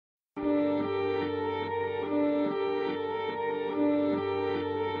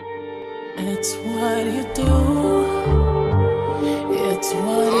It's what you do, it's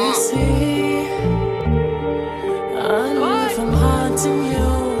what you see. I know if I'm haunting you,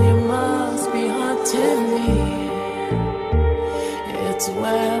 you must be haunting me. It's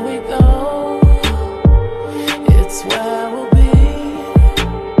where we go, it's where we'll be.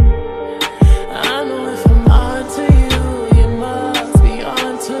 I know if I'm onto you, you must be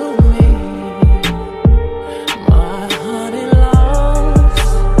onto me. My honey loves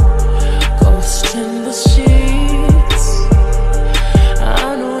ghost in the sheets. I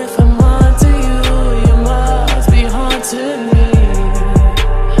know if I'm onto you, you must be haunting me.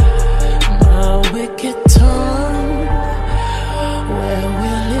 My wicked tongue, where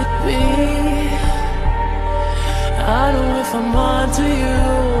will it be? I know if I'm onto you,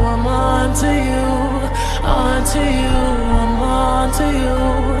 I'm onto you, onto you, I'm onto you,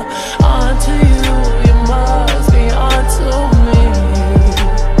 onto you, you must be onto me.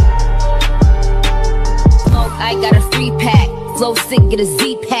 Smoke, I got a 3-pack, flow sick, get a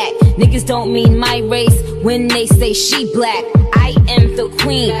Z-pack. Niggas don't mean my race when they say she black. I am the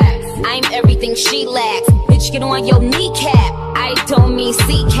queen, I'm everything she lacks. Bitch, get on your kneecap, I don't mean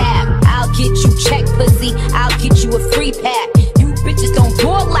C-cap. I'll get you check pussy, I'll get you a free pack. You bitches don't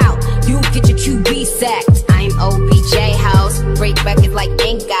ball out, you get your QB sacked. I'm OBJ house, break records like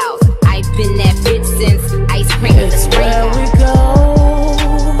ink out. I've been that bitch since ice cream with the It's spring where out. we go,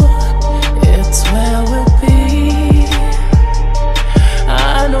 it's where we'll be.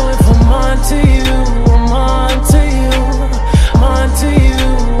 I know if I'm onto you, I'm onto you, I'm onto you,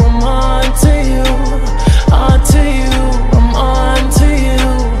 I'm onto you, onto you, I'm onto you,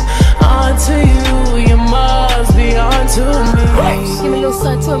 onto you, you must be onto me. Give me a little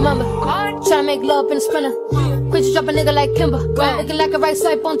son to remember. Tryna make love in a sprinter. Quit you drop a nigga like Kimber. Looking like a right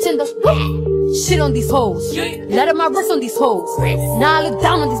swipe on Tinder. Shit on these hoes. Let up my wrist on these hoes. Now I look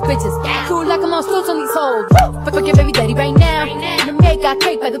down on these bitches. Cool like I'm on stilts on these hoes. Fuck your baby daddy right now. The maid got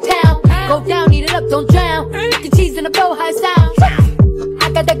cake by the pound. Go down, eat it up, don't drown. Get the cheese in the bow, high sound.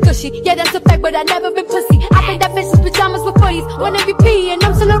 I got that cushy, yeah that's a fact, but I never been pussy. I paid that bitch's pajamas with footies, one MVP, and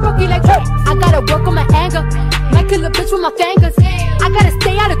I'm still a rookie like whoop. I gotta work on my anger, might kill a bitch with my fingers. I gotta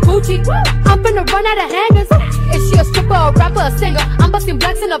stay out of Gucci, I'm finna run out of hangers. Is she a stripper, a rapper, a singer? I'm busting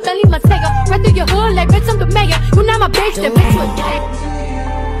blacks in a belly, Montega. Right through your hood like bitch, I'm the mayor. You not my bitch, then bitch, you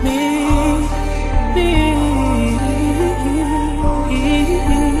a me